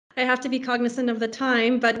I have to be cognizant of the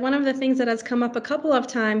time, but one of the things that has come up a couple of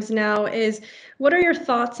times now is, what are your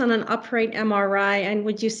thoughts on an upright MRI, and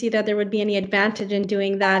would you see that there would be any advantage in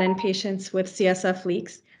doing that in patients with CSF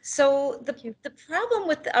leaks? So the problem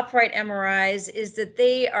with the upright MRIs is that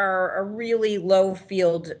they are a really low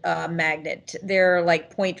field magnet. They're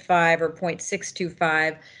like 0.5 or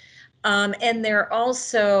 0.625. And they're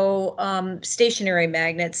also stationary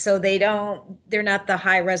magnets, so they're not the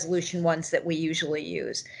high resolution ones that we usually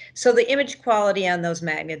use. So the image quality on those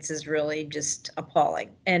magnets is really just appalling.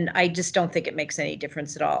 And I just don't think it makes any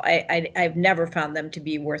difference at all. I've never found them to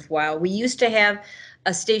be worthwhile. We used to have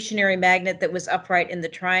a stationary magnet that was upright in the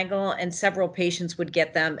triangle, and several patients would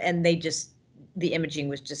get them, and the imaging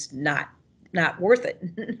was just not worth it,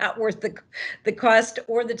 not worth the cost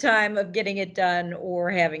or the time of getting it done or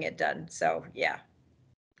having it done. So, yeah.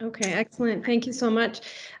 Okay, excellent. Thank you so much.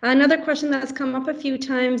 Another question that's come up a few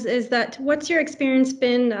times is that, what's your experience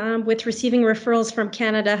been with receiving referrals from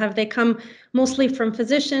Canada? Have they come mostly from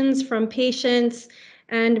physicians, from patients?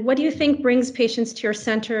 And what do you think brings patients to your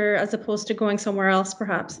center as opposed to going somewhere else,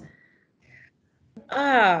 perhaps?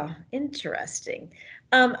 Ah, interesting.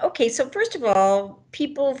 Okay, so first of all,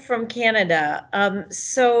 people from Canada.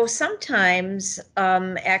 So sometimes,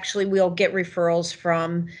 actually, we'll get referrals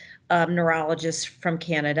from neurologists from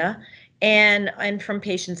Canada and from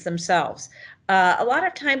patients themselves. A lot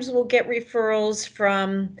of times, we'll get referrals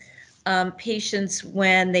from patients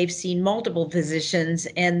when they've seen multiple physicians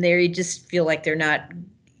and they just feel like they're not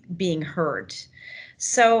being heard.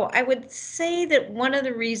 So I would say that one of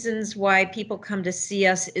the reasons why people come to see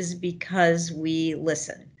us is because we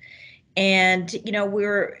listen. And,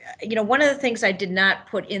 one of the things I did not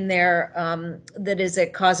put in there that is a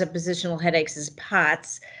cause of positional headaches is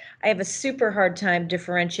POTS. I have a super hard time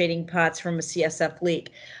differentiating POTS from a CSF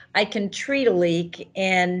leak. I can treat a leak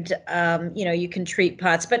and, you can treat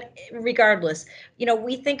POTS, but regardless,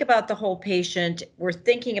 we think about the whole patient. We're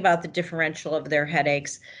thinking about the differential of their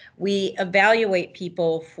headaches. We evaluate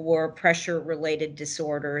people for pressure-related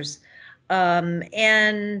disorders. We'll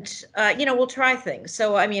try things.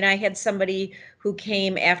 So, I had somebody who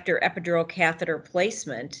came after epidural catheter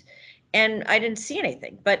placement, and I didn't see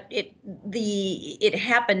anything, but it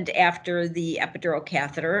happened after the epidural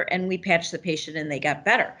catheter, and we patched the patient and they got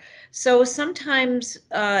better. So sometimes,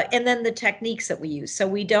 and then the techniques that we use. So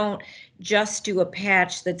we don't just do a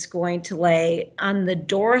patch that's going to lay on the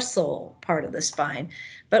dorsal part of the spine,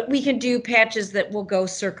 but we can do patches that will go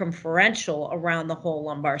circumferential around the whole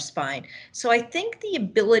lumbar spine. So I think the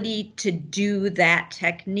ability to do that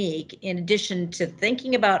technique, in addition to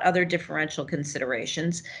thinking about other differential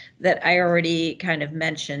considerations that I already kind of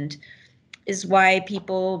mentioned, is why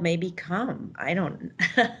people maybe come. I don't,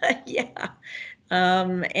 yeah.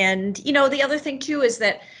 The other thing too is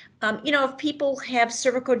that, if people have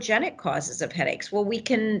cervicogenic causes of headaches, well, we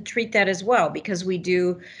can treat that as well, because we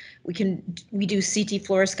do CT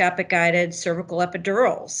fluoroscopic guided cervical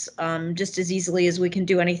epidurals just as easily as we can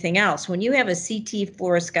do anything else. When you have a CT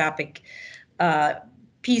fluoroscopic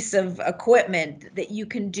piece of equipment that you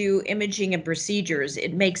can do imaging and procedures,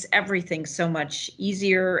 it makes everything so much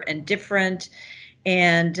easier and different.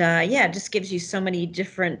 And it just gives you so many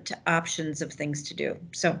different options of things to do.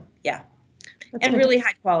 So, yeah. And really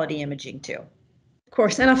high quality imaging too. Of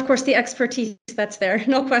course, and of course the expertise that's there,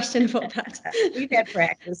 no question about that. We've had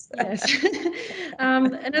practice. Yes.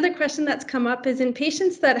 Another question that's come up is, in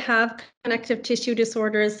patients that have connective tissue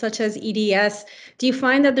disorders such as EDS, do you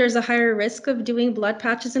find that there's a higher risk of doing blood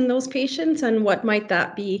patches in those patients, and what might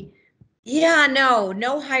that be? Yeah,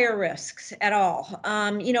 no higher risks at all.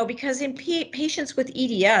 Because in patients with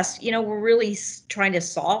EDS, we're really trying to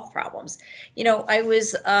solve problems. I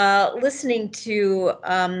was listening to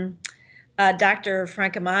Dr.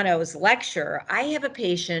 Francomano's lecture. I have a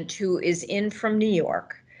patient who is in from New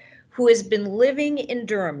York, who has been living in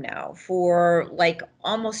Durham now for like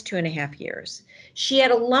almost 2.5 years. She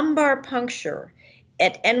had a lumbar puncture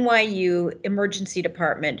at NYU emergency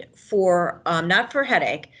department for, not for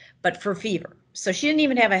headache, but for fever. So she didn't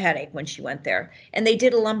even have a headache when she went there. And they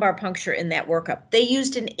did a lumbar puncture in that workup. They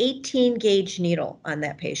used an 18 gauge needle on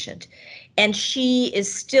that patient. And she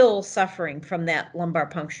is still suffering from that lumbar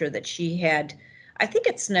puncture that she had, I think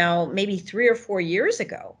it's now maybe 3 or 4 years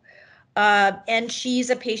ago. And she's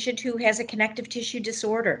a patient who has a connective tissue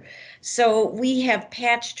disorder. So we have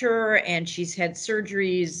patched her, and she's had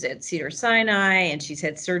surgeries at Cedars-Sinai, and she's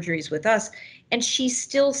had surgeries with us, and she's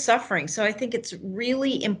still suffering. So I think it's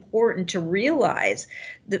really important to realize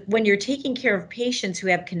that when you're taking care of patients who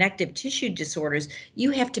have connective tissue disorders,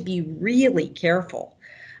 you have to be really careful.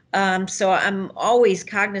 So I'm always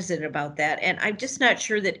cognizant about that. And I'm just not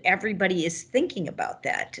sure that everybody is thinking about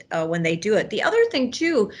that when they do it. The other thing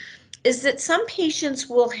too is that some patients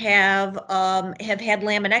will have had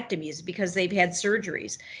laminectomies because they've had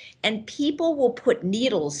surgeries, and people will put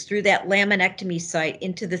needles through that laminectomy site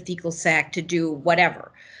into the thecal sac to do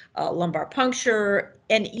whatever, lumbar puncture,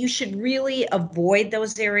 and you should really avoid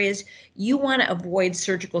those areas. You want to avoid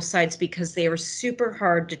surgical sites because they are super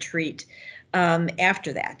hard to treat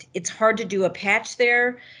after that. It's hard to do a patch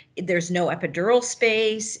there. There's no epidural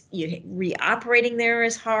space. Reoperating there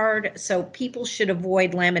is hard. So people should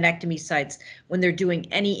avoid laminectomy sites when they're doing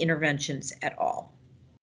any interventions at all.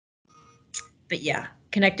 But yeah,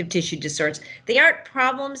 connective tissue disorders. They aren't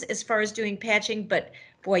problems as far as doing patching, but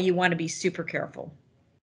boy, you want to be super careful.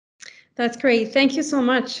 That's great. Thank you so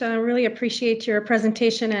much. I really appreciate your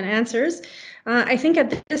presentation and answers. I think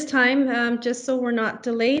at this time, just so we're not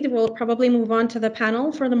delayed, we'll probably move on to the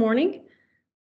panel for the morning.